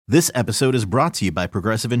This episode is brought to you by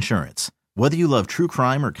Progressive Insurance. Whether you love true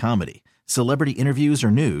crime or comedy, celebrity interviews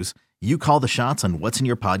or news, you call the shots on what's in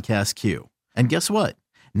your podcast queue. And guess what?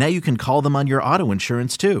 Now you can call them on your auto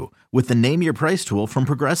insurance too with the Name Your Price tool from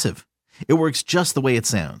Progressive. It works just the way it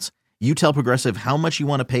sounds. You tell Progressive how much you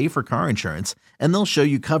want to pay for car insurance, and they'll show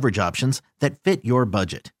you coverage options that fit your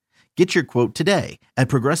budget. Get your quote today at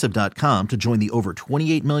Progressive.com to join the over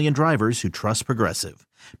 28 million drivers who trust Progressive.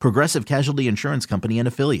 Progressive Casualty Insurance Company and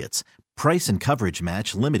Affiliates. Price and coverage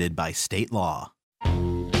match limited by state law.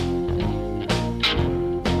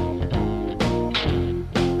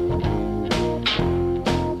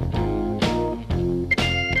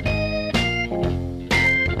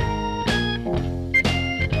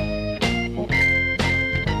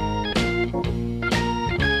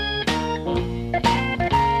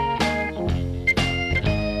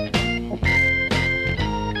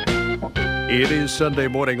 It is Sunday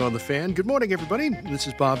morning on The Fan. Good morning, everybody. This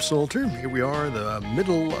is Bob Salter. Here we are, the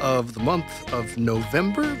middle of the month of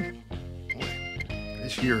November. Boy,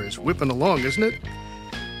 this year is whipping along, isn't it?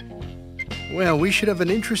 Well, we should have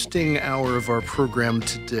an interesting hour of our program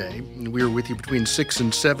today. We are with you between 6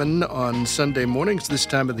 and 7 on Sunday mornings this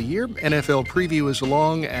time of the year. NFL Preview is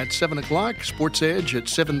along at 7 o'clock, Sports Edge at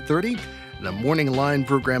 7:30. The Morning Line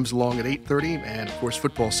program's along at 8:30, and of course,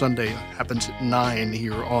 Football Sunday happens at 9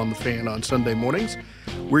 here on The Fan on Sunday mornings.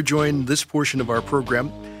 We're joined this portion of our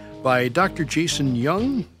program by Dr. Jason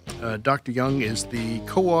Young. Dr. Young is the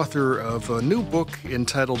co-author of a new book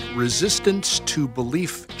entitled Resistance to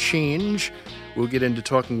Belief Change. We'll get into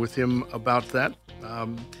talking with him about that.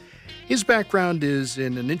 His background is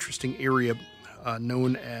in an interesting area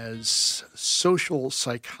known as social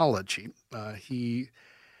psychology. He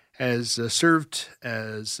has served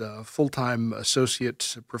as a full-time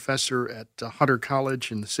associate professor at Hunter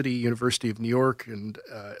College in the City University of New York and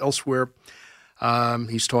elsewhere.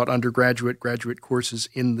 He's taught undergraduate, graduate courses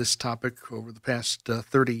in this topic over the past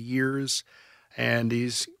 30 years, and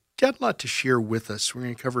he's got a lot to share with us. We're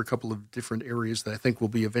going to cover a couple of different areas that I think will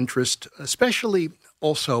be of interest, especially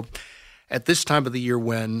also at this time of the year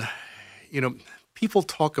when, people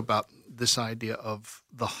talk about this idea of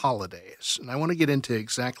the holidays. And I want to get into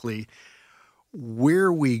exactly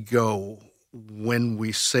where we go when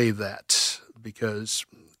we say that, because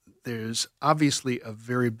there's obviously a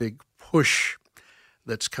very big push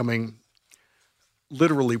that's coming,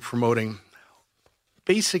 literally promoting,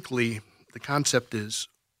 basically the concept is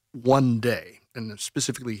one day. And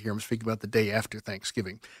specifically here, I'm speaking about the day after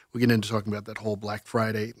Thanksgiving. We get into talking about that whole Black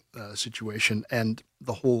Friday situation and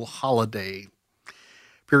the whole holiday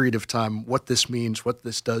period of time, what this means, what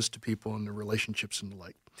this does to people and their relationships and the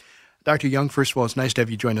like. Dr. Young, first of all, it's nice to have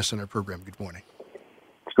you join us on our program. Good morning.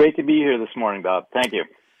 It's great to be here this morning, Bob. Thank you.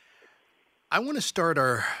 I want to start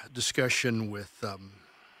our discussion with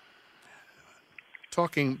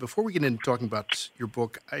before we get into talking about your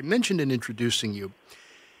book, I mentioned in introducing you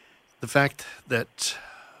the fact that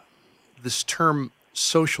this term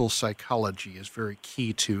social psychology is very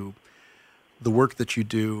key to the work that you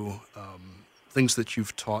do, things that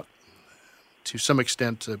you've taught, to some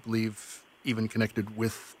extent, I believe, even connected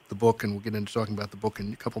with the book, and we'll get into talking about the book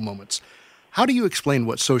in a couple moments. How do you explain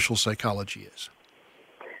what social psychology is?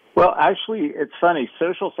 Well, actually, it's funny.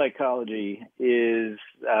 Social psychology is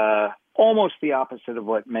almost the opposite of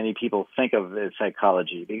what many people think of as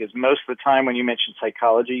psychology, because most of the time when you mention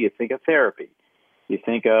psychology, you think of therapy. You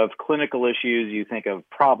think of clinical issues, you think of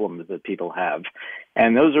problems that people have.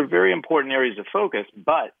 And those are very important areas of focus,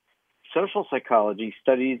 but social psychology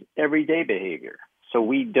studies everyday behavior. So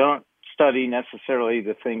we don't study necessarily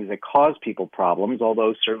the things that cause people problems,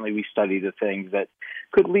 although certainly we study the things that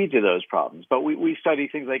could lead to those problems. But we study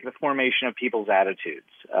things like the formation of people's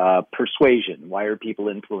attitudes, persuasion, why are people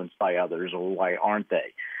influenced by others or why aren't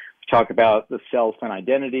they? We talk about the self and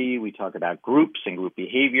identity. We talk about groups and group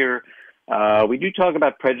behavior. We do talk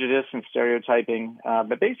about prejudice and stereotyping,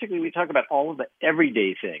 but basically we talk about all of the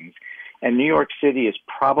everyday things. And New York City is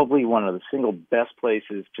probably one of the single best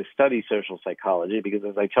places to study social psychology because,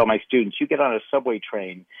 as I tell my students, you get on a subway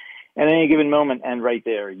train at any given moment, and right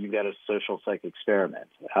there you've got a social psych experiment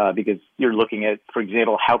because you're looking at, for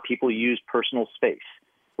example, how people use personal space.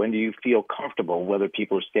 When do you feel comfortable, whether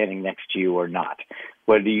people are standing next to you or not?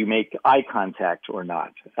 Whether you make eye contact or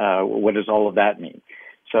not? What does all of that mean?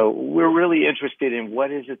 So we're really interested in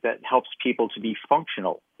what is it that helps people to be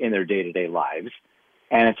functional in their day-to-day lives.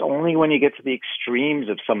 And it's only when you get to the extremes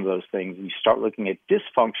of some of those things, you start looking at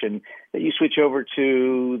dysfunction, that you switch over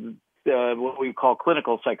to what we call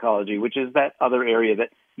clinical psychology, which is that other area that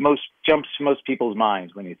jumps to most people's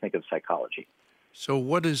minds when you think of psychology. So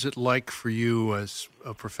what is it like for you as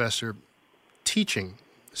a professor teaching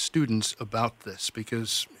students about this?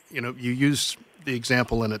 Because, you use the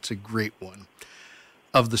example, and it's a great one,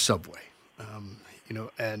 of the subway.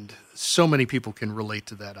 And so many people can relate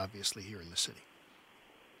to that, obviously, here in the city.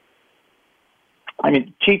 I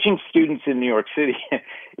mean, teaching students in New York City,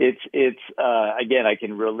 it's again, I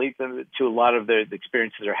can relate them to a lot of the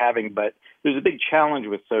experiences they're having, but there's a big challenge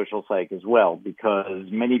with social psych as well, because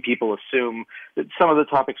many people assume that some of the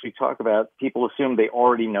topics we talk about, people assume they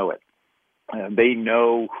already know it. They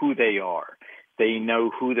know who they are. They know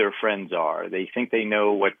who their friends are. They think they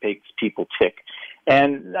know what makes people tick.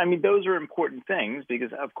 And, I mean, those are important things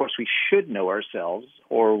because, of course, we should know ourselves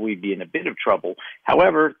or we'd be in a bit of trouble.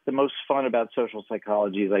 However, the most fun about social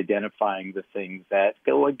psychology is identifying the things that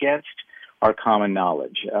go against our common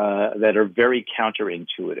knowledge, that are very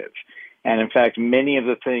counterintuitive. And, in fact, many of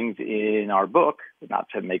the things in our book, not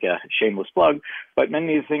to make a shameless plug, but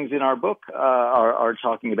many of the things in our book are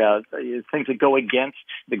talking about things that go against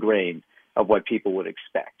the grain of what people would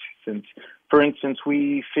expect. Since, for instance,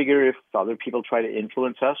 we figure if other people try to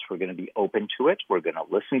influence us, we're going to be open to it. We're going to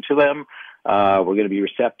listen to them. We're going to be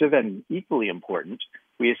receptive. And equally important,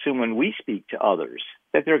 we assume when we speak to others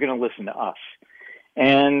that they're going to listen to us.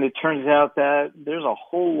 And it turns out that there's a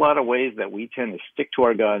whole lot of ways that we tend to stick to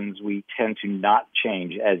our guns. We tend to not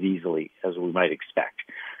change as easily as we might expect.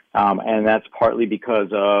 And that's partly because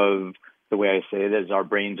of the way I say it is our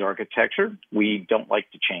brain's architecture. We don't like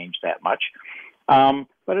to change that much.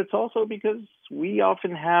 But it's also because we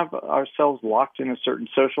often have ourselves locked in a certain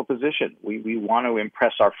social position. We want to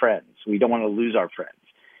impress our friends. We don't want to lose our friends.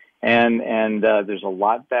 And there's a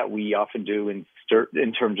lot that we often do in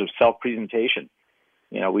terms of self-presentation.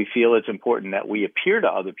 We feel it's important that we appear to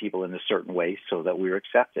other people in a certain way so that we're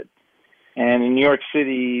accepted. And in New York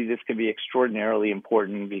City, this can be extraordinarily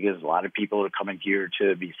important because a lot of people are coming here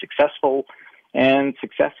to be successful. And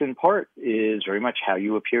success, in part, is very much how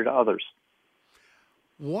you appear to others.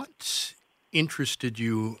 What interested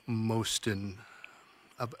you most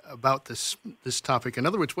about this topic? In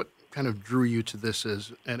other words, what kind of drew you to this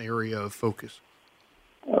as an area of focus?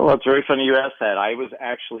 Well, it's very funny you asked that. I was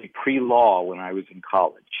actually pre-law when I was in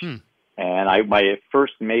college. And my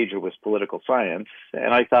first major was political science.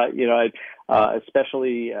 And I thought, I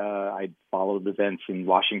followed events in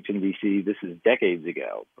Washington, D.C. This is decades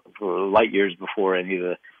ago, light years before any of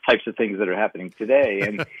the types of things that are happening today.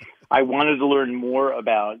 And I wanted to learn more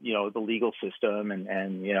about, the legal system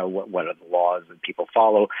and what are the laws that people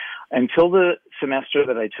follow until the semester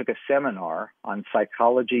that I took a seminar on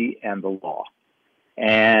psychology and the law.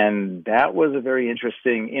 And that was a very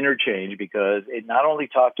interesting interchange because it not only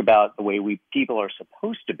talked about the way people are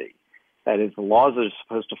supposed to be, that is, the laws that are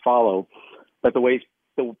supposed to follow, but the ways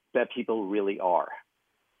that people really are.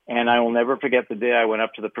 And I will never forget the day I went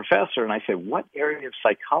up to the professor and I said, what area of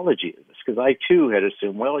psychology is this? Because I, too, had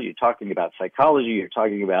assumed, well, you're talking about psychology, you're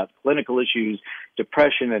talking about clinical issues,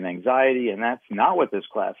 depression and anxiety, and that's not what this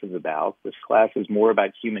class is about. This class is more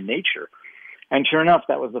about human nature. And sure enough,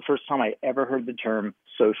 that was the first time I ever heard the term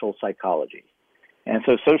social psychology. And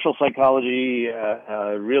so social psychology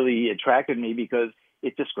really attracted me because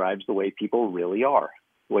it describes the way people really are,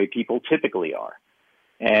 the way people typically are.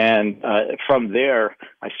 And from there,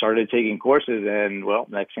 I started taking courses, and, well,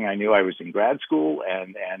 next thing I knew, I was in grad school,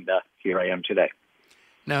 and here I am today.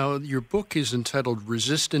 Now, your book is entitled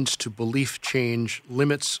Resistance to Belief Change,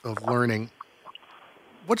 Limits of Learning.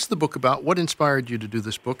 What's the book about? What inspired you to do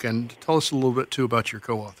this book? And tell us a little bit, too, about your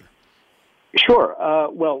co-author. Sure.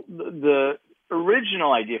 Well, the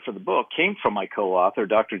original idea for the book came from my co-author,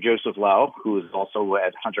 Dr. Joseph Lau, who is also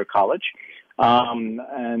at Hunter College.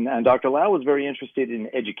 And Dr. Lau was very interested in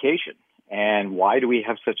education. And why do we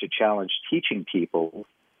have such a challenge teaching people,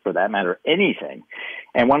 for that matter, anything?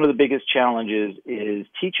 And one of the biggest challenges is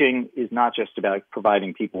teaching is not just about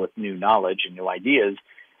providing people with new knowledge and new ideas,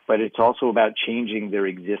 but it's also about changing their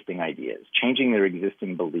existing ideas, changing their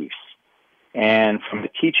existing beliefs. And from a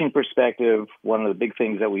teaching perspective, one of the big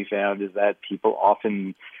things that we found is that people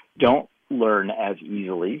often don't learn as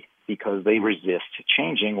easily because they resist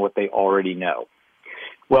changing what they already know.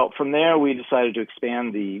 Well, from there, we decided to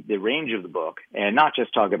expand the range of the book and not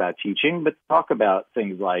just talk about teaching, but talk about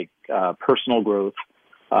things like personal growth,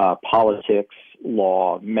 politics,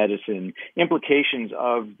 law, medicine, implications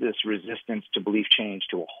of this resistance to belief change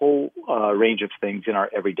to a whole range of things in our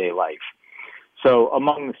everyday life. So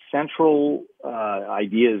among the central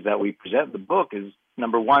ideas that we present in the book is,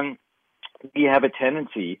 number one, we have a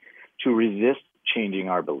tendency to resist changing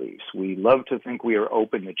our beliefs. We love to think we are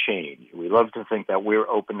open to change. We love to think that we're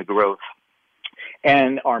open to growth.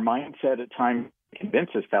 And our mindset at times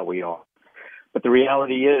convinces us that we are. But the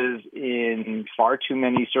reality is, in far too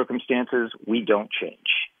many circumstances, we don't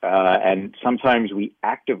change. And sometimes we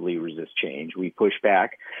actively resist change. We push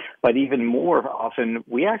back. But even more often,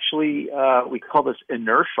 we actually, we call this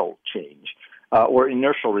inertial change, or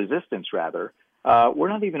inertial resistance, rather. We're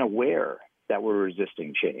not even aware that we're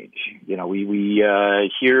resisting change. You know, we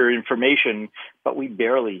hear information, but we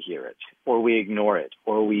barely hear it, or we ignore it,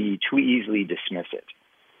 or we too easily dismiss it.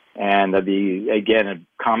 And again, a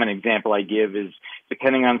common example I give is,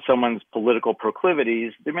 depending on someone's political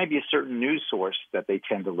proclivities, there may be a certain news source that they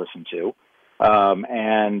tend to listen to.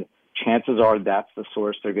 And chances are that's the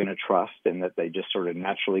source they're going to trust and that they just sort of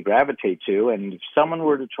naturally gravitate to. And if someone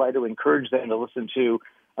were to try to encourage them to listen to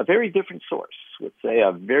a very different source, let's say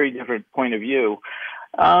a very different point of view,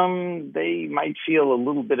 they might feel a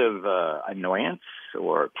little bit of annoyance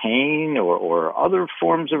or pain or other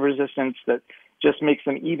forms of resistance that just makes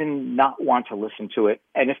them even not want to listen to it.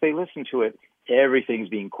 And if they listen to it, everything's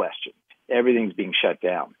being questioned. Everything's being shut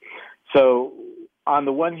down. So on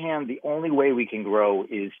the one hand, the only way we can grow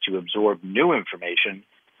is to absorb new information,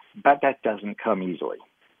 but that doesn't come easily.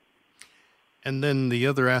 And then the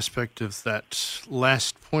other aspect of that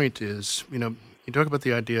last point is, you know, you talk about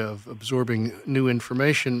the idea of absorbing new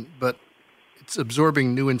information, but it's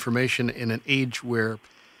absorbing new information in an age where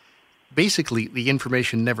basically the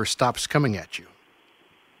information never stops coming at you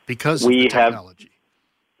because of the technology.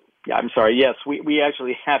 I'm sorry. Yes, we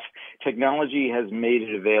actually have. Technology has made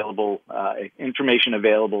it available, information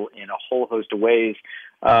available in a whole host of ways.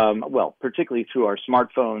 Well, particularly through our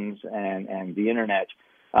smartphones and the internet.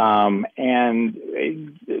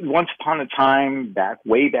 And once upon a time,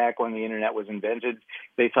 way back when the internet was invented,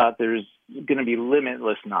 they thought there's going to be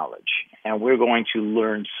limitless knowledge, and we're going to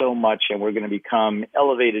learn so much, and we're going to become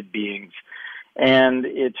elevated beings. And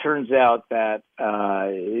it turns out that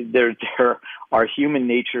there are human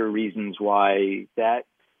nature reasons why that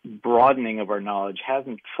broadening of our knowledge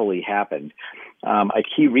hasn't fully happened. A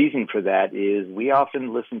key reason for that is we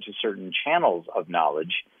often listen to certain channels of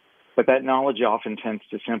knowledge, but that knowledge often tends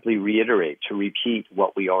to simply reiterate, to repeat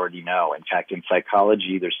what we already know. In fact, in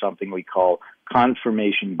psychology, there's something we call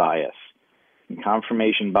confirmation bias. And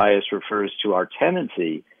confirmation bias refers to our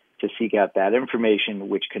tendency to seek out that information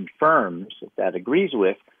which confirms, that agrees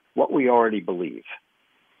with, what we already believe.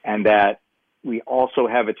 And that we also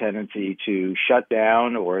have a tendency to shut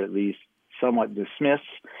down or at least somewhat dismiss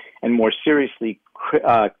and more seriously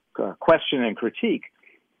question and critique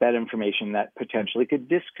that information that potentially could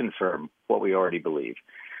disconfirm what we already believe.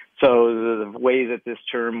 So the way that this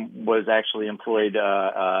term was actually employed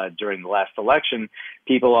during the last election,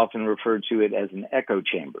 people often referred to it as an echo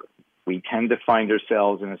chamber. We tend to find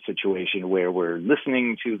ourselves in a situation where we're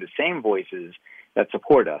listening to the same voices that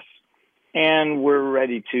support us, and we're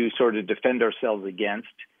ready to sort of defend ourselves against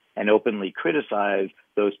and openly criticize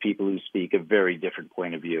those people who speak a very different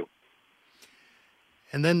point of view.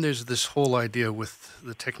 And then there's this whole idea with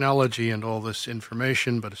the technology and all this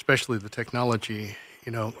information, but especially the technology,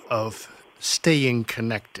 you know, of staying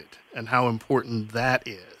connected and how important that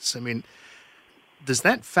is. I mean, does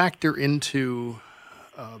that factor into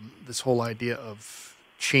this whole idea of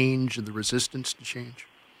change and the resistance to change?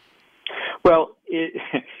 Well,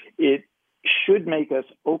 it should make us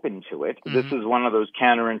open to it. Mm-hmm. This is one of those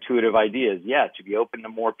counterintuitive ideas. Yeah, to be open to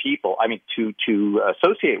more people. I mean, to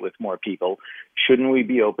associate with more people, shouldn't we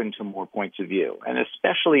be open to more points of view? And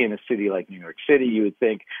especially in a city like New York City, you would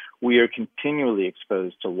think we are continually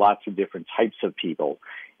exposed to lots of different types of people.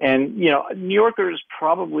 And, you know, New Yorkers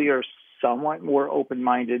probably are somewhat more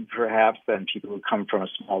open-minded, perhaps, than people who come from a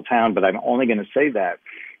small town. But I'm only going to say that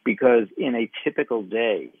because in a typical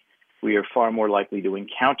day, we are far more likely to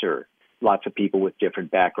encounter lots of people with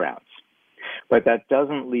different backgrounds. But that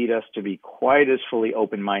doesn't lead us to be quite as fully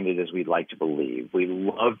open-minded as we'd like to believe. We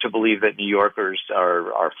love to believe that New Yorkers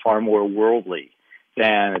are far more worldly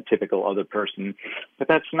than a typical other person. But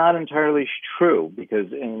that's not entirely true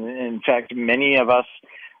because, in fact, many of us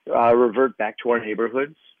revert back to our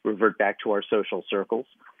neighborhoods, revert back to our social circles.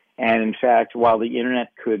 And, in fact, while the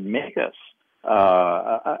Internet could make us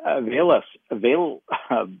avail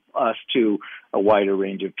us to a wider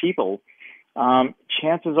range of people,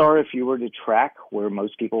 chances are if you were to track where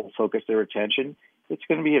most people focus their attention, it's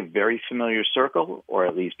going to be a very familiar circle, or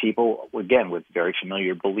at least people, again, with very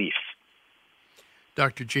familiar beliefs.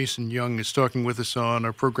 Dr. Jason Young is talking with us on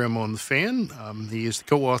our program on The Fan. He is the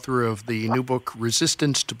co-author of the new book,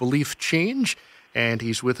 Resistance to Belief Change, and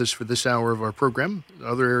he's with us for this hour of our program.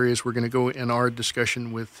 Other areas we're going to go in our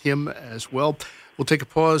discussion with him as well. We'll take a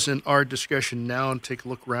pause in our discussion now and take a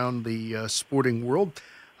look around the sporting world.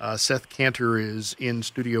 Seth Cantor is in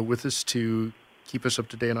studio with us to keep us up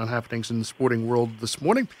to date on happenings in the sporting world this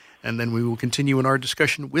morning, and then we will continue in our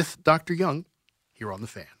discussion with Dr. Young here on The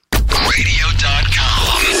Fan.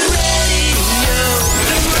 Radio.com.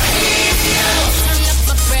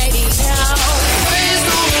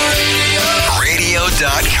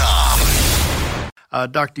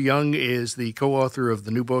 Dr. Young is the co-author of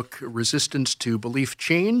the new book, Resistance to Belief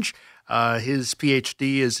Change. His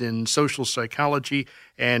PhD is in social psychology,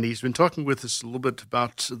 and he's been talking with us a little bit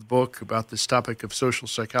about the book, about this topic of social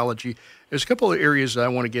psychology. There's a couple of areas I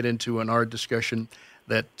want to get into in our discussion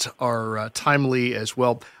that are timely as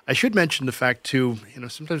well. I should mention the fact, too,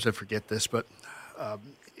 sometimes I forget this, but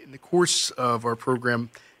in the course of our program,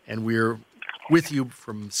 and we're with you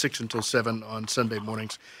from 6 until 7 on Sunday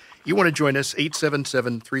mornings, you want to join us,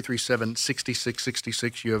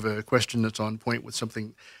 877-337-6666. You have a question that's on point with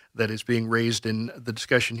something that is being raised in the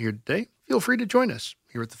discussion here today. Feel free to join us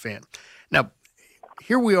here at The Fan. Now,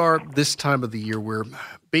 here we are this time of the year. We're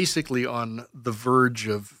basically on the verge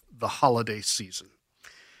of the holiday season.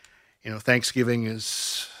 Thanksgiving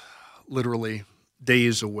is literally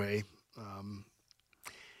days away.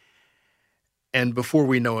 And before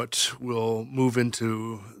we know it, we'll move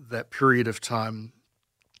into that period of time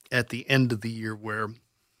at the end of the year where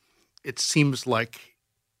it seems like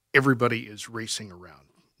everybody is racing around,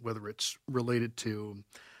 whether it's related to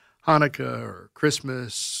Hanukkah or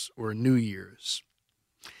Christmas or New Year's.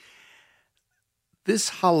 This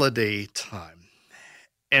holiday time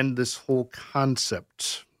and this whole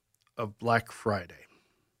concept of Black Friday,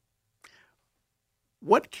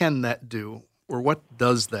 what can that do, or what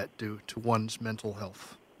does that do to one's mental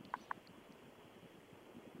health?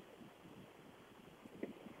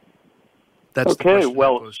 That's the question I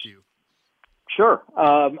pose to you. Sure.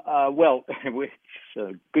 Well, it's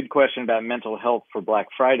a good question about mental health for Black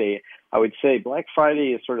Friday. I would say Black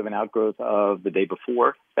Friday is sort of an outgrowth of the day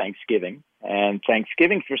before Thanksgiving. And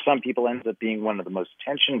Thanksgiving for some people ends up being one of the most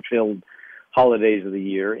tension-filled holidays of the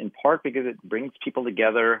year, in part because it brings people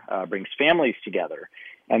together, brings families together.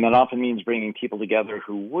 And that often means bringing people together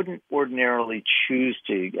who wouldn't ordinarily choose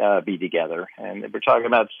to be together. And we're talking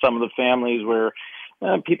about some of the families where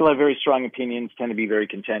people have very strong opinions, tend to be very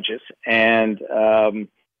contentious, and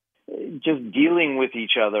just dealing with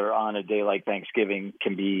each other on a day like Thanksgiving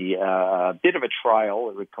can be a bit of a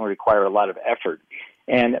trial. It can require a lot of effort.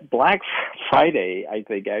 And Black Friday, I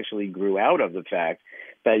think, actually grew out of the fact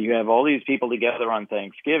that you have all these people together on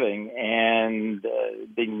Thanksgiving, and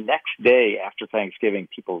the next day after Thanksgiving,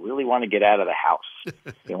 people really want to get out of the house.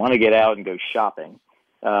 They want to get out and go shopping.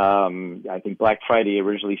 I think Black Friday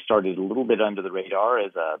originally started a little bit under the radar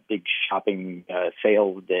as a big shopping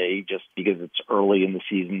sales day just because it's early in the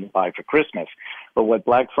season to buy for Christmas. But what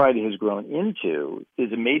Black Friday has grown into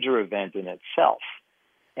is a major event in itself.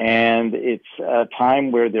 And it's a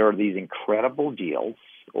time where there are these incredible deals,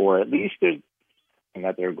 or at least there's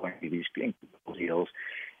that there are going to be these incredible deals.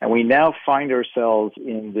 And we now find ourselves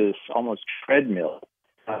in this almost treadmill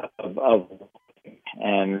of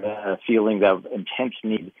and feeling of intense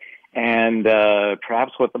need, and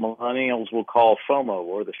perhaps what the millennials will call FOMO,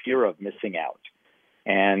 or the fear of missing out.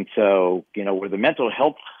 And so, where the mental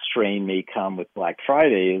health strain may come with Black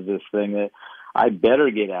Friday is this thing that I better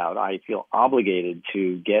get out. I feel obligated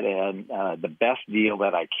to get the best deal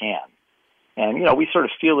that I can. And, we sort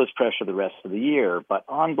of feel this pressure the rest of the year, but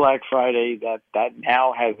on Black Friday, that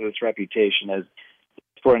now has this reputation as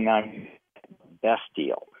for a best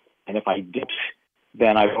deal. And if I dip,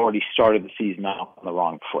 then I've already started the season off on the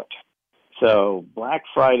wrong foot. So Black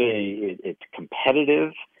Friday, it's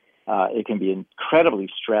competitive. It can be incredibly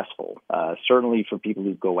stressful, certainly for people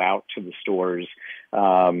who go out to the stores.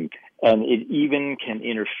 And it even can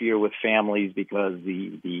interfere with families because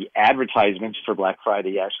the advertisements for Black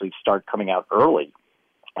Friday actually start coming out early.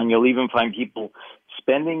 And you'll even find people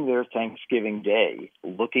spending their Thanksgiving day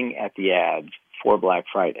looking at the ads for Black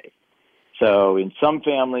Friday. So in some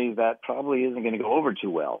families, that probably isn't going to go over too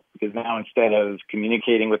well, because now instead of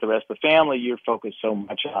communicating with the rest of the family, you're focused so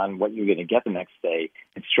much on what you're going to get the next day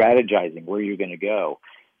and strategizing where you're going to go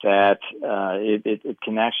that it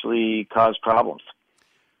can actually cause problems.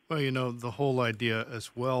 Well, the whole idea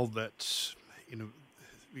as well that,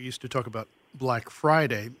 we used to talk about Black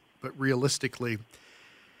Friday, but realistically,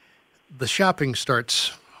 the shopping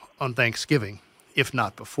starts on Thanksgiving, if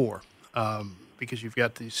not before. Because you've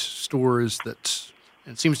got these stores that,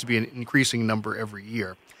 and it seems to be an increasing number every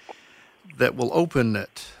year, that will open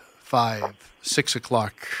at 5, 6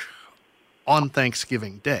 o'clock on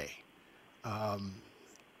Thanksgiving Day.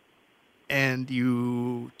 And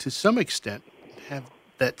you, to some extent, have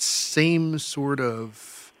that same sort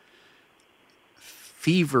of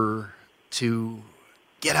fever to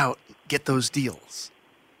get out, get those deals.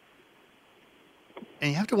 And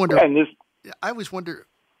you have to wonder, I always wonder,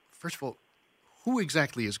 first of all, who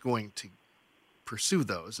exactly is going to pursue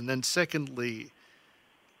those? And then secondly,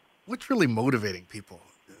 what's really motivating people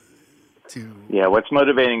to... Yeah, what's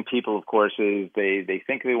motivating people, of course, is they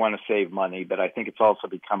think they want to save money, but I think it's also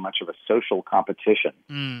become much of a social competition.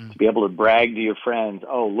 To be able to brag to your friends,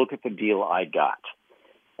 oh, look at the deal I got.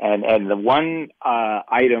 And the one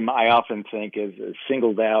item I often think is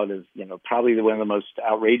singled out as, probably one of the most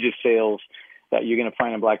outrageous sales that you're going to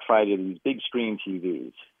find on Black Friday, these big screen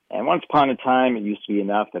TVs. And once upon a time, it used to be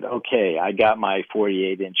enough that, okay, I got my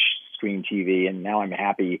 48-inch screen TV, and now I'm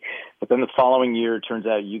happy. But then the following year, it turns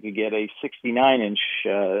out you could get a 69-inch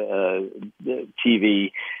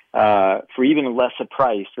TV for even less a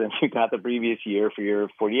price than you got the previous year for your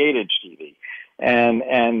 48-inch TV.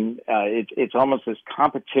 And it's almost this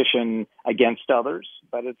competition against others,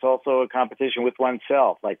 but it's also a competition with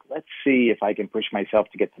oneself. Like, let's see if I can push myself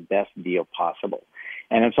to get the best deal possible.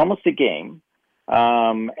 And it's almost a game.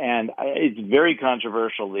 And it's very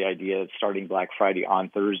controversial, the idea of starting Black Friday on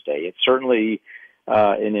Thursday. It's certainly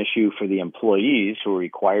an issue for the employees who are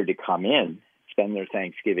required to come in, spend their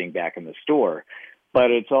Thanksgiving back in the store. But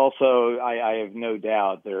it's also, I have no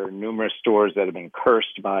doubt, there are numerous stores that have been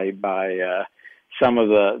cursed by some of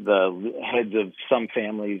the heads of some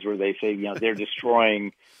families where they say, they're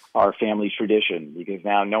destroying our family tradition because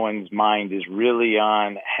now no one's mind is really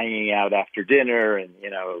on hanging out after dinner and,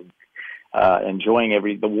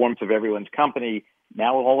 enjoying the warmth of everyone's company.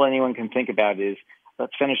 Now all anyone can think about is,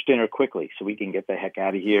 let's finish dinner quickly so we can get the heck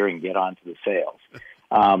out of here and get on to the sales.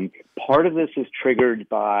 Part of this is triggered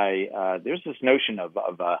by, there's this notion of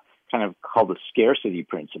kind of called the scarcity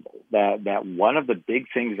principle, that one of the big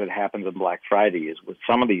things that happens on Black Friday is with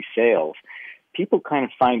some of these sales, people kind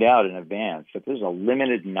of find out in advance that there's a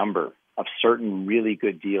limited number of certain really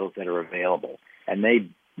good deals that are available, and they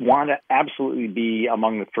want to absolutely be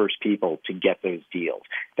among the first people to get those deals.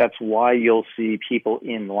 That's why you'll see people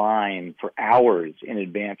in line for hours in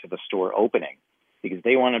advance of a store opening, because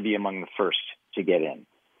they want to be among the first to get in.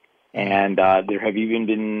 And there have even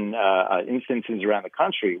been instances around the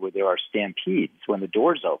country where there are stampedes when the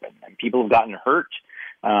doors open, and people have gotten hurt.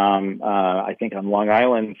 I think on Long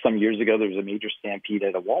Island some years ago there was a major stampede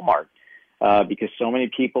at a Walmart because so many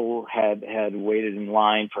people had waited in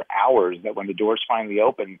line for hours that when the doors finally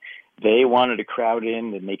opened, they wanted to crowd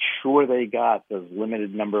in and make sure they got those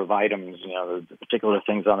limited number of items, the particular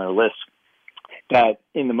things on their list, that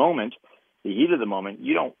in the moment, the heat of the moment,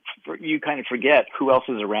 you kind of forget who else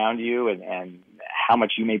is around you and how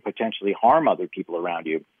much you may potentially harm other people around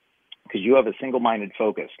you because you have a single-minded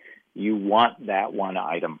focus. You want that one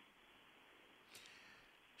item.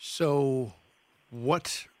 So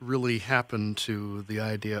what really happened to the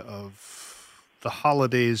idea of the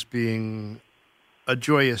holidays being a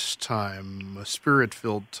joyous time, a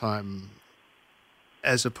spirit-filled time,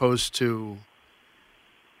 as opposed to,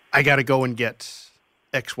 I got to go and get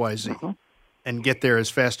XYZ and get there as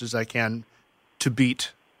fast as I can to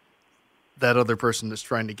beat that other person that's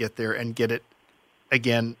trying to get there and get it,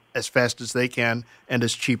 again, as fast as they can and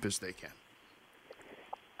as cheap as they can?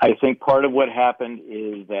 I think part of what happened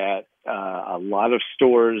is that a lot of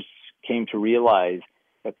stores came to realize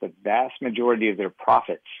that the vast majority of their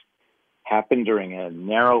profits happen during a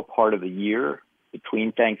narrow part of the year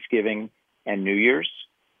between Thanksgiving and New Year's.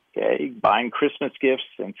 Okay, buying Christmas gifts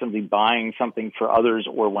and simply buying something for others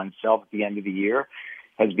or oneself at the end of the year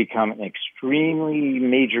has become an extremely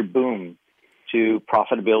major boon to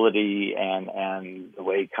profitability and the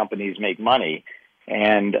way companies make money.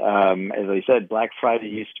 And as I said, Black Friday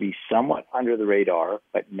used to be somewhat under the radar,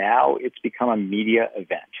 but now it's become a media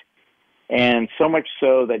event. And so much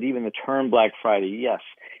so that even the term Black Friday, yes,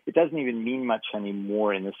 it doesn't even mean much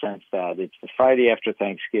anymore in the sense that it's the Friday after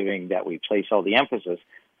Thanksgiving that we place all the emphasis,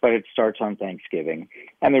 but it starts on Thanksgiving.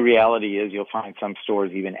 And the reality is you'll find some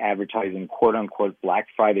stores even advertising quote-unquote Black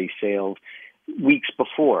Friday sales weeks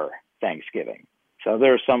before Thanksgiving. So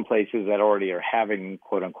there are some places that already are having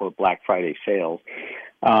quote-unquote Black Friday sales.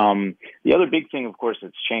 The other big thing, of course,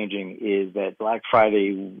 that's changing is that Black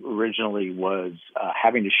Friday originally was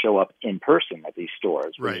having to show up in person at these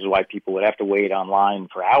stores, which is why people would have to wait online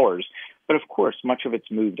for hours. But, of course, much of it's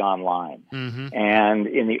moved online. Mm-hmm. And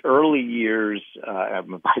in the early years,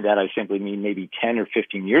 by that I simply mean maybe 10 or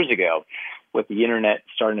 15 years ago, with the Internet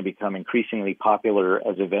starting to become increasingly popular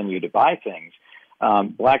as a venue to buy things,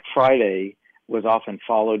 Black Friday was often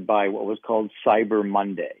followed by what was called Cyber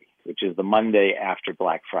Monday, which is the Monday after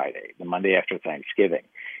Black Friday, the Monday after Thanksgiving.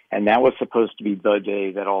 And that was supposed to be the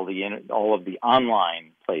day that all of the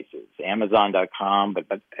online places, Amazon.com,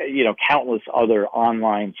 but countless other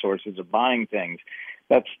online sources of buying things,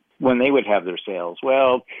 that's when they would have their sales.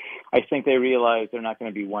 Well, I think they realized they're not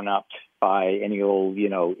going to be one-upped by any old,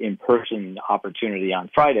 in-person opportunity on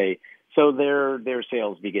Friday. So their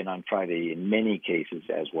sales begin on Friday in many cases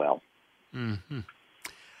as well. Mm-hmm.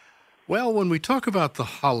 Well, when we talk about the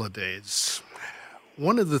holidays,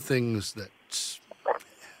 one of the things that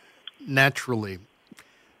naturally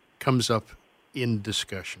comes up in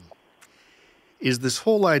discussion is this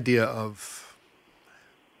whole idea of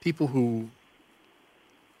people who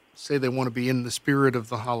say they want to be in the spirit of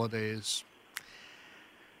the holidays,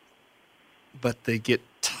 but they get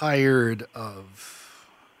tired of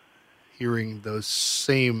hearing those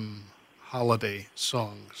same holiday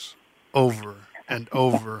songs over and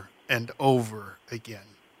over and over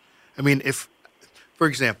again. I mean, for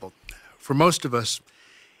example, for most of us,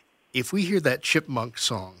 if we hear that Chipmunk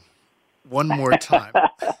song one more time,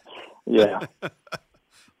 yeah,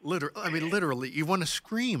 literally, you want to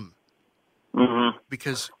scream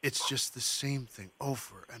because it's just the same thing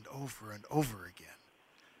over and over and over again.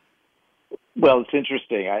 Well, it's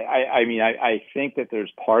interesting. I think that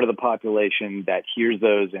there's part of the population that hears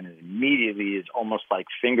those and it immediately is almost like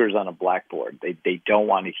fingers on a blackboard. They don't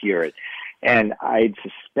want to hear it. And I'd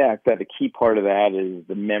suspect that a key part of that is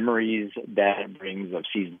the memories that it brings of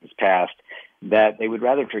seasons past that they would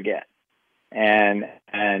rather forget. And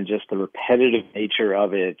just the repetitive nature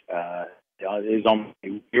of it is almost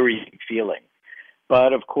a wearying feeling.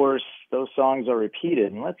 But, of course, those songs are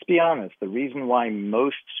repeated. And let's be honest, the reason why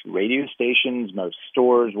most radio stations, most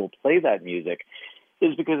stores will play that music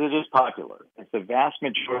is because it is popular. If the vast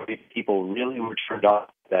majority of people really were turned off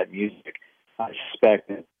to that music, I suspect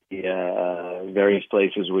that the various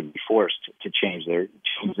places would be forced to change their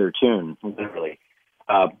tune, literally.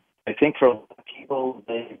 I think for a lot of people,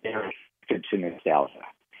 they're addicted to nostalgia.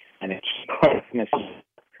 And a key part of nostalgia,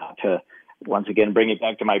 to once again bring it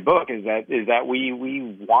back to my book, is that we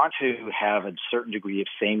want to have a certain degree of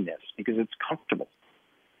sameness because it's comfortable.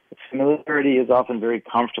 Familiarity is often very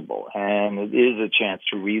comfortable, and it is a chance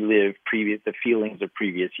to relive the feelings of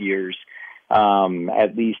previous years,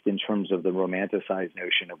 at least in terms of the romanticized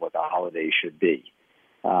notion of what the holiday should be.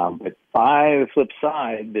 But by the flip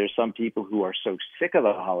side, there's some people who are so sick of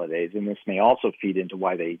the holidays, and this may also feed into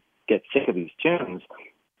why they get sick of these tunes.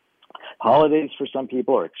 Holidays for some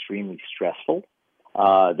people are extremely stressful.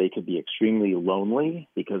 They could be extremely lonely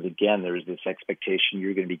because, again, there's this expectation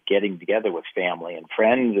you're going to be getting together with family and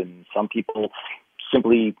friends, and some people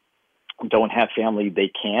simply don't have family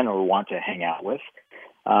they can or want to hang out with.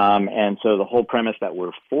 And so the whole premise that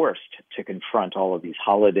we're forced to confront all of these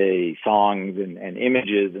holiday songs and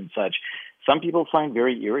images and such, some people find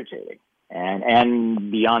very irritating.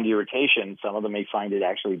 And beyond irritation, some of them may find it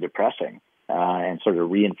actually depressing and sort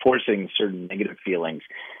of reinforcing certain negative feelings.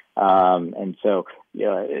 And so,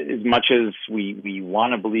 as much as we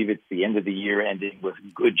want to believe it's the end of the year ending with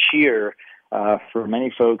good cheer, for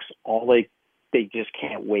many folks, they just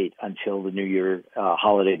can't wait until the New Year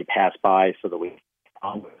holiday to pass by so that we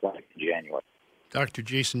on with life in January. Dr.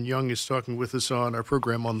 Jason Young is talking with us on our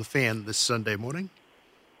program on The Fan this Sunday morning.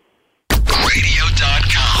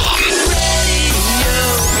 Radio.com.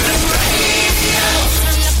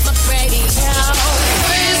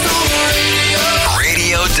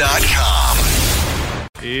 Radio.com.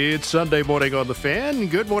 It's Sunday morning on The Fan.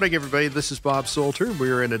 Good morning, everybody. This is Bob Salter.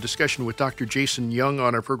 We're in a discussion with Dr. Jason Young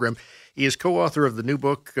on our program. He is co-author of the new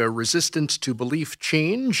book, Resistance to Belief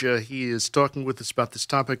Change. He is talking with us about this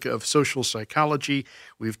topic of social psychology.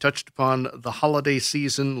 We've touched upon the holiday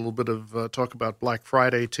season, a little bit of talk about Black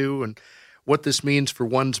Friday, too, and what this means for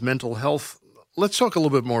one's mental health. Let's talk a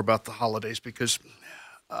little bit more about the holidays because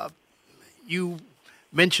you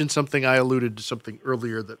mentioned something, I alluded to something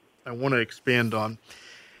earlier that I want to expand on,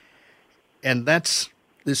 and that's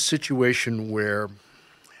this situation where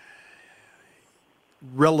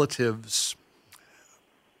relatives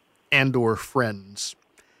and or friends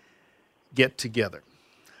get together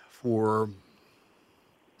for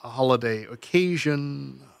a holiday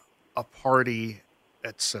occasion, a party,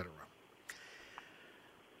 etc.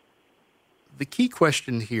 The key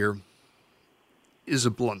question here is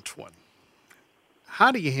a blunt one.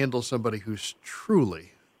 How do you handle somebody who's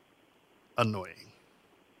truly annoying?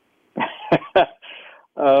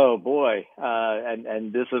 Oh boy,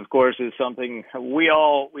 and this, of course, is something we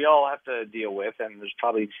all have to deal with, and there's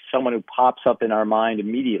probably someone who pops up in our mind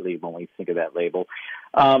immediately when we think of that label.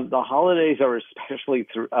 The holidays are especially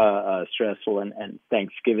stressful, and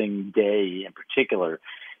Thanksgiving Day in particular,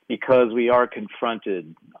 because we are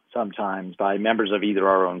confronted sometimes by members of either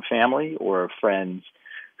our own family or friends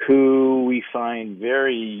who we find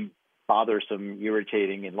very bothersome,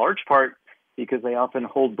 irritating, in large part because they often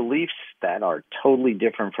hold beliefs that are totally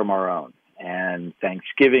different from our own. And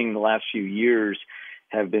Thanksgiving the last few years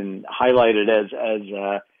have been highlighted as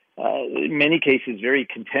in many cases, very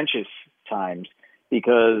contentious times,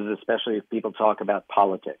 because especially if people talk about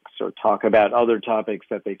politics or talk about other topics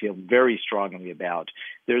that they feel very strongly about,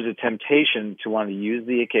 there's a temptation to want to use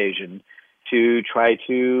the occasion to try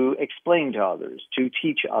to explain to others, to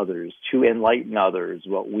teach others, to enlighten others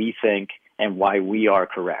what we think and why we are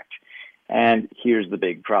correct. And here's the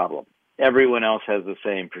big problem. Everyone else has the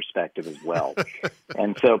same perspective as well.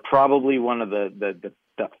 And so probably one of the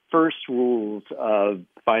first rules of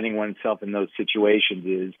finding oneself in those situations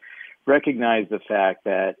is recognize the fact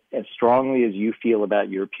that as strongly as you feel about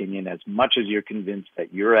your opinion, as much as you're convinced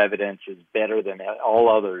that your evidence is better than all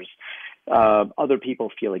others, other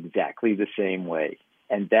people feel exactly the same way.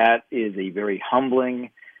 And that is a very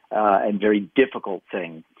humbling and very difficult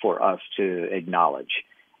thing for us to acknowledge.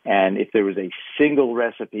 And if there was a single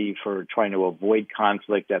recipe for trying to avoid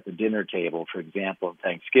conflict at the dinner table, for example, on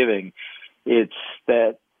Thanksgiving, it's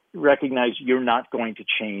that recognize you're not going to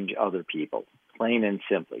change other people, plain and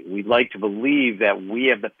simply. We'd like to believe that we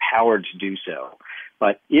have the power to do so.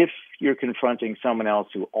 But if you're confronting someone else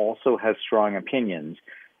who also has strong opinions,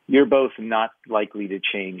 you're both not likely to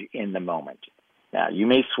change in the moment. Now, you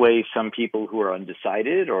may sway some people who are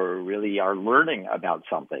undecided or really are learning about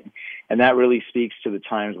something, and that really speaks to the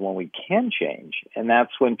times when we can change, and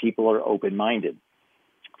that's when people are open-minded.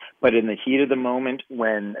 But in the heat of the moment,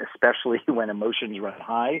 especially when emotions run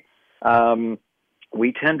high,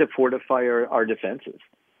 we tend to fortify our defenses,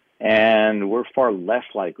 and we're far less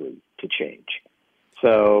likely to change.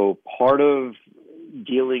 So part of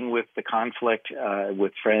dealing with the conflict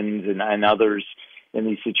with friends and others in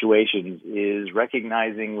these situations is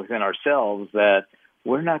recognizing within ourselves that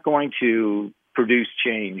we're not going to produce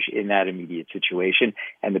change in that immediate situation.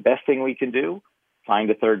 And the best thing we can do, find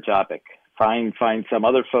a third topic, find some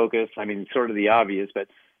other focus. I mean, sort of the obvious, but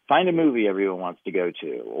find a movie everyone wants to go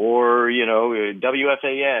to, or,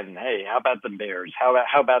 WFAN. Hey, how about the Bears? How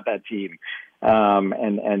about that team?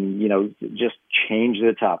 And just change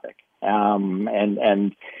the topic.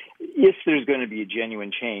 And if there's going to be a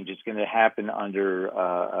genuine change, it's going to happen under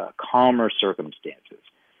calmer circumstances.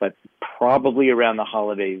 But probably around the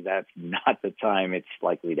holidays, that's not the time it's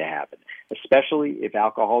likely to happen, especially if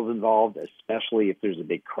alcohol is involved, especially if there's a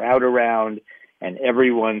big crowd around and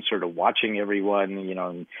everyone's sort of watching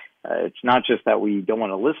everyone. It's not just that we don't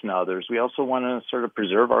want to listen to others. We also want to sort of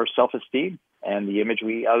preserve our self-esteem and the image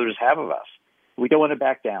others have of us. We don't want to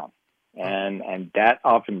back down. And that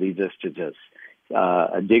often leads us to just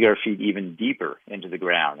dig our feet even deeper into the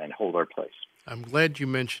ground and hold our place. I'm glad you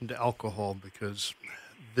mentioned alcohol, because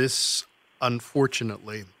this,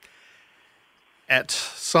 unfortunately, at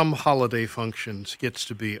some holiday functions gets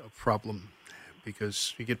to be a problem,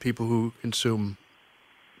 because you get people who consume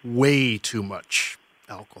way too much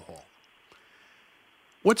alcohol.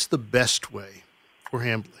 What's the best way for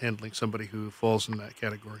handling somebody who falls in that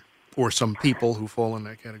category, or some people who fall in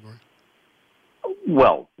that category?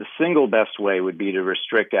 Well, the single best way would be to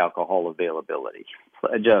restrict alcohol availability,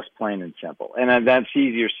 just plain and simple. And that's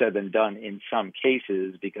easier said than done in some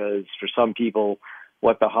cases, because for some people,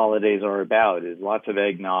 what the holidays are about is lots of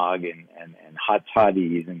eggnog and hot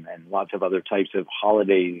toddies and lots of other types of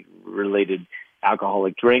holiday-related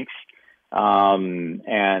alcoholic drinks.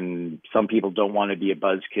 And some people don't want to be a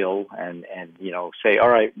buzzkill and say, all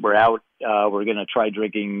right, we're out. We're going to try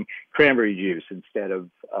drinking cranberry juice instead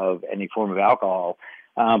of any form of alcohol.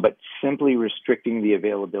 But simply restricting the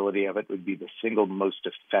availability of it would be the single most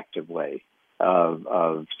effective way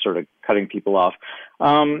of sort of cutting people off.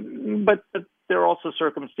 But there are also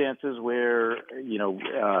circumstances where,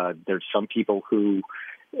 there's some people who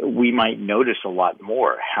we might notice a lot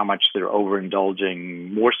more how much they're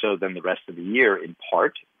overindulging, more so than the rest of the year, in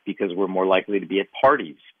part because we're more likely to be at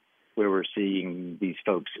parties where we're seeing these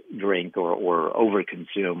folks drink or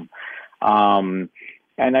overconsume. And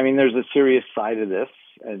I mean, there's a serious side of this.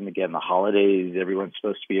 And again, the holidays, everyone's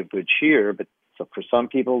supposed to be of good cheer, but so for some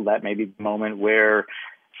people, that may be the moment where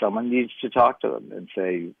someone needs to talk to them and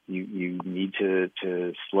say, you need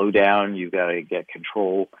to slow down, you've got to get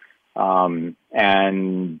control. And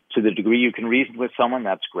to the degree you can reason with someone,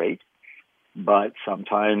 that's great. But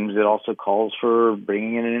sometimes it also calls for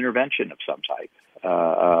bringing in an intervention of some type.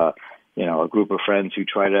 A group of friends who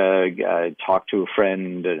try to talk to a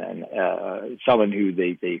friend and someone who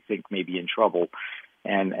they think may be in trouble,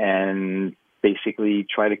 and basically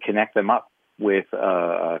try to connect them up with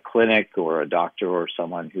a clinic or a doctor or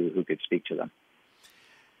someone who could speak to them.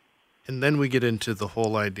 And then we get into the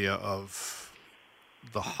whole idea of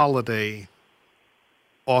the holiday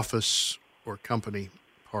office or company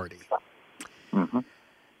party,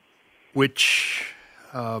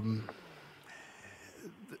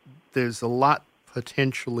 there's a lot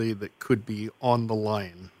potentially that could be on the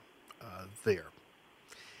line there.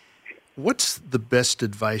 What's the best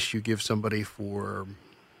advice you give somebody for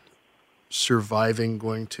surviving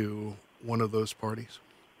going to one of those parties?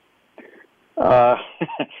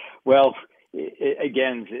 Well,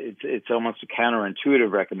 again, it's almost a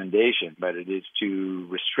counterintuitive recommendation, but it is to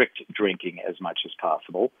restrict drinking as much as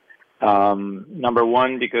possible. Number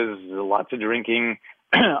one, because lots of drinking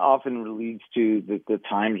often leads to the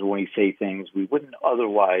times when we say things we wouldn't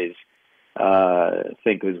otherwise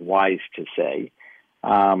think is wise to say.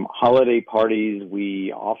 Holiday parties,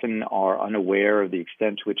 we often are unaware of the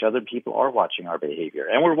extent to which other people are watching our behavior,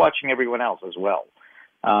 and we're watching everyone else as well.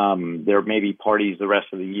 There may be parties the rest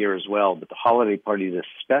of the year as well, but the holiday parties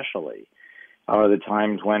especially are the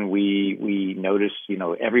times when we notice,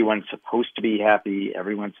 everyone's supposed to be happy,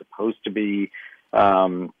 everyone's supposed to be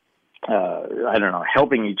helping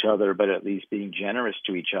each other, but at least being generous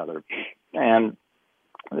to each other. And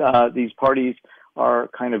these parties are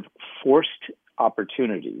kind of forced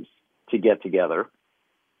opportunities to get together.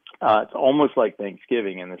 It's almost like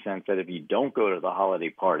Thanksgiving in the sense that if you don't go to the holiday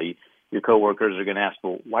party, your coworkers are going to ask,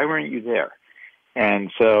 well, why weren't you there?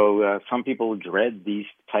 And so some people dread these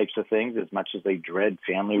types of things as much as they dread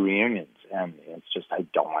family reunions. And it's just, I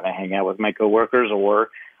don't want to hang out with my coworkers, or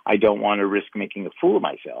I don't want to risk making a fool of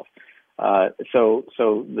myself. So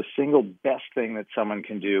the single best thing that someone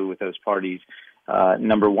can do with those parties,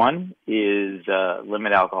 number one, is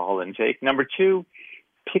limit alcohol intake. Number two,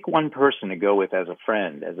 pick one person to go with as a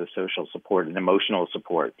friend, as a social support, an emotional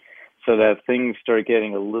support, so that if things start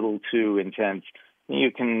getting a little too intense, you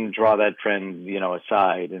can draw that friend,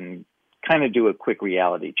 aside and kind of do a quick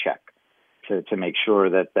reality check to make sure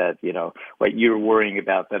that what you're worrying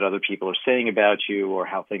about that other people are saying about you or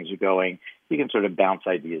how things are going, you can sort of bounce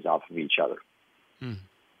ideas off of each other.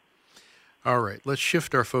 All right, let's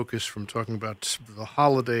shift our focus from talking about the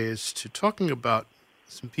holidays to talking about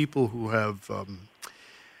some people who have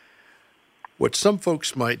what some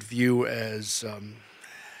folks might view as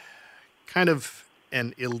kind of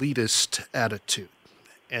an elitist attitude.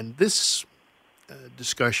 And this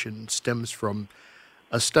discussion stems from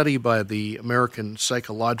a study by the American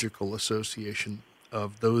Psychological Association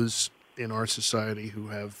of those in our society who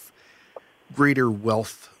have greater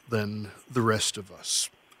wealth than the rest of us.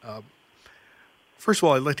 First of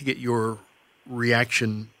all, I'd like to get your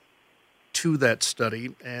reaction to that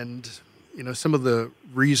study and, some of the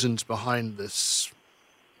reasons behind this,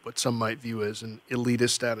 what some might view as an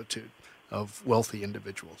elitist attitude of wealthy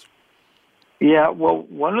individuals. Yeah, well,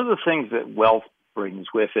 one of the things that wealth brings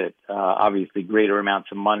with it, obviously greater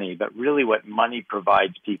amounts of money, but really what money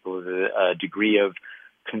provides people is a degree of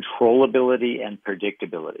controllability and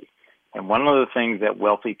predictability. And one of the things that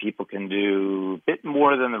wealthy people can do a bit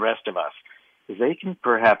more than the rest of us is they can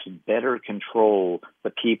perhaps better control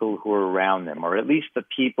the people who are around them, or at least the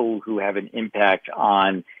people who have an impact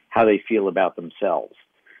on how they feel about themselves.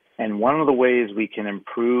 And one of the ways we can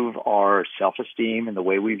improve our self-esteem and the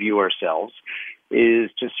way we view ourselves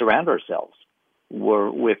is to surround ourselves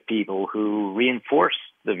with people who reinforce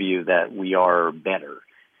the view that we are better.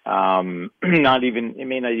 It may not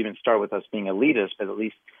even start with us being elitist, but at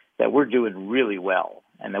least that we're doing really well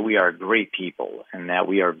and that we are great people and that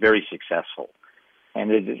we are very successful.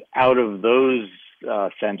 And it is out of those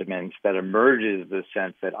sentiments that emerges the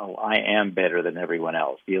sense that, I am better than everyone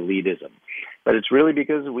else, the elitism. But it's really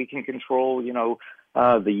because we can control, the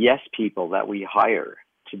yes people that we hire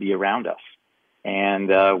to be around us.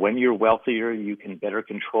 And when you're wealthier, you can better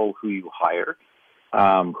control who you hire,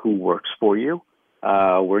 who works for you,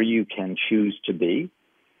 where you can choose to be.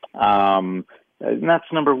 And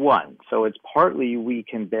that's number one. So it's partly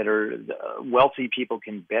wealthy people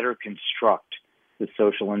can better construct the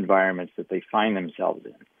social environments that they find themselves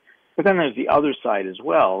in. But then there's the other side as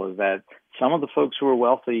well, is that some of the folks who are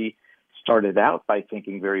wealthy started out by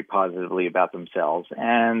thinking very positively about themselves,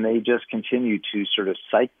 and they just continue to sort of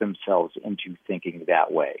psych themselves into thinking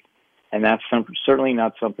that way. And that's certainly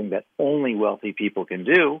not something that only wealthy people can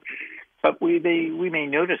do, but we may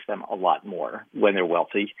notice them a lot more when they're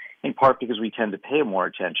wealthy, in part because we tend to pay more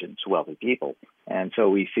attention to wealthy people. And so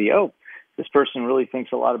we see, this person really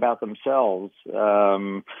thinks a lot about themselves.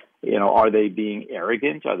 Are they being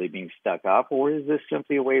arrogant? Are they being stuck up? Or is this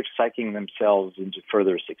simply a way of psyching themselves into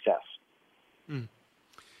further success?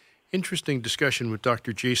 Interesting discussion with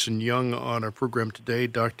Dr. Jason Young on our program today.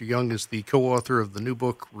 Dr. Young is the co-author of the new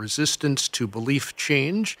book, Resistance to Belief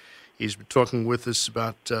Change. He's been talking with us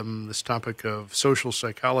about this topic of social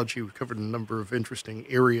psychology. We've covered a number of interesting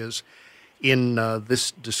areas in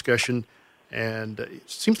this discussion. And it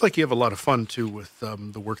seems like you have a lot of fun, too, with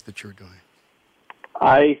the work that you're doing.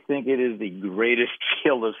 I think it is the greatest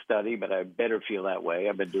field of study, but I better feel that way.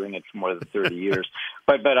 I've been doing it for more than 30 years.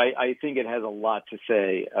 But I think it has a lot to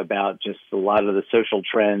say about just a lot of the social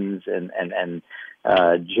trends and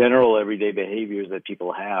general everyday behaviors that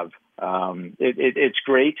people have. It's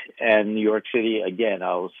great. And New York City, again,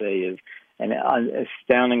 I will say, is an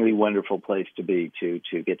astoundingly wonderful place to be, to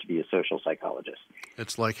get to be a social psychologist.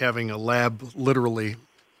 It's like having a lab literally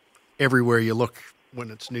everywhere you look when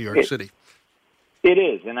it's New York City. It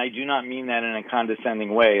is, and I do not mean that in a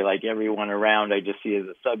condescending way, like everyone around I just see as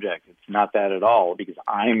a subject. It's not that at all, because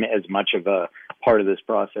I'm as much of a part of this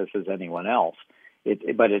process as anyone else.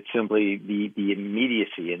 But it's simply the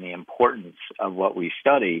immediacy and the importance of what we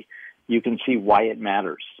study. You can see why it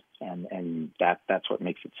matters, and that's what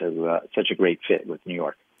makes it such a great fit with New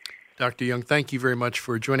York. Dr. Young, thank you very much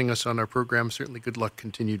for joining us on our program. Certainly good luck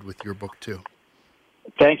continued with your book, too.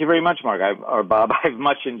 Thank you very much, Mark, or Bob. I've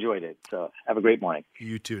much enjoyed it. So have a great morning.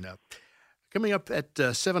 You too now. Coming up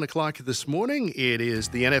at 7 o'clock this morning, it is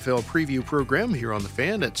the NFL preview program here on The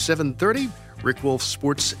Fan at 7:30. Rick Wolf's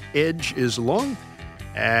Sports Edge is along.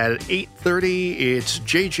 At 8:30, it's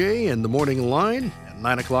JJ and the Morning Line. At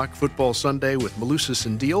 9 o'clock, Football Sunday with Malusis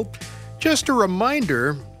and Deal. Just a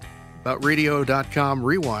reminder about radio.com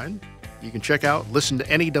Rewind. You can check out, listen to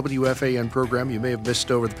any WFAN program you may have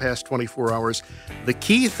missed over the past 24 hours. The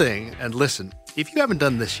key thing, and listen, if you haven't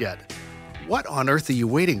done this yet, what on earth are you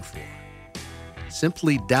waiting for?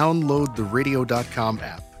 Simply download the radio.com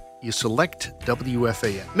app. You select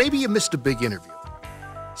WFAN. Maybe you missed a big interview,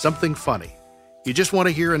 something funny. You just want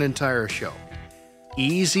to hear an entire show.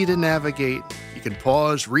 Easy to navigate. You can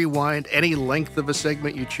pause, rewind, any length of a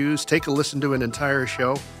segment you choose. Take a listen to an entire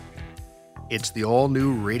show. It's the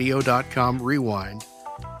all-new radio.com Rewind.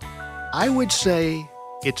 I would say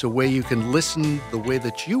it's a way you can listen the way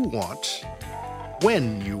that you want,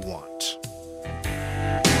 when you want.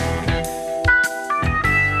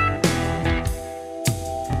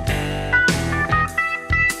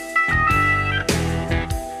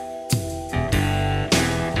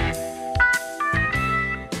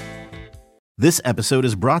 This episode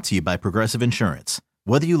is brought to you by Progressive Insurance.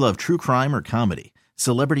 Whether you love true crime or comedy,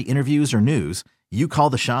 celebrity interviews or news, you call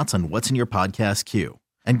the shots on what's in your podcast queue.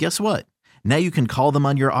 And guess what? Now you can call them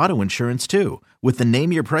on your auto insurance too, with the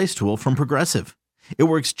Name Your Price tool from Progressive. It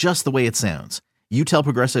works just the way it sounds. You tell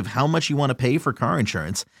Progressive how much you want to pay for car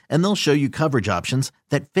insurance, and they'll show you coverage options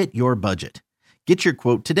that fit your budget. Get your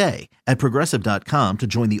quote today at Progressive.com to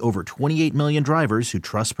join the over 28 million drivers who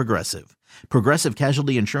trust Progressive. Progressive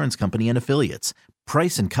Casualty Insurance Company and Affiliates.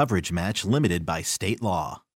 Price and coverage match limited by state law.